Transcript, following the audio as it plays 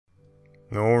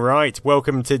Alright,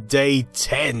 welcome to day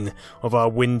 10 of our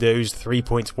Windows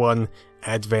 3.1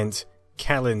 Advent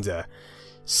Calendar.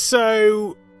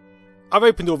 So, I've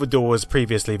opened all the doors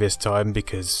previously this time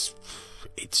because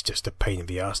it's just a pain in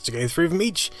the ass to go through them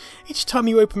each time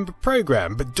you open the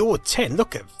program. But door 10,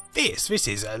 look at this. This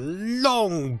is a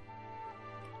long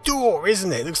door,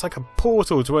 isn't it? It looks like a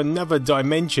portal to another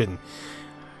dimension.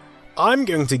 I'm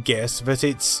going to guess that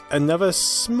it's another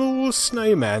small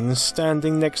snowman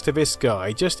standing next to this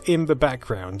guy, just in the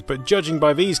background. But judging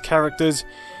by these characters,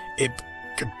 it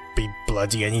could be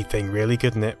bloody anything, really,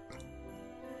 couldn't it?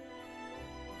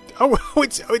 Oh,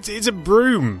 it's a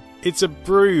broom. It's a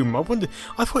broom.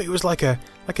 I thought it was like a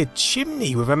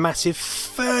chimney with a massive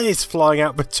furnace flying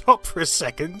out the top for a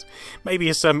second.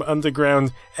 Maybe some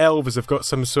underground elves have got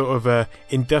some sort of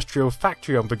industrial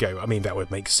factory on the go. I mean, that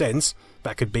would make sense.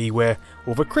 That could be where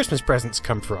all the Christmas presents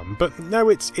come from. But no,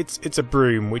 it's a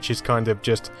broom, which is kind of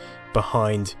just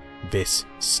behind this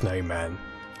snowman.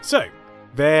 So,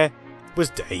 there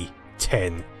was day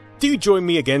 10. Do join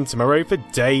me again tomorrow for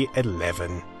day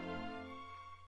 11.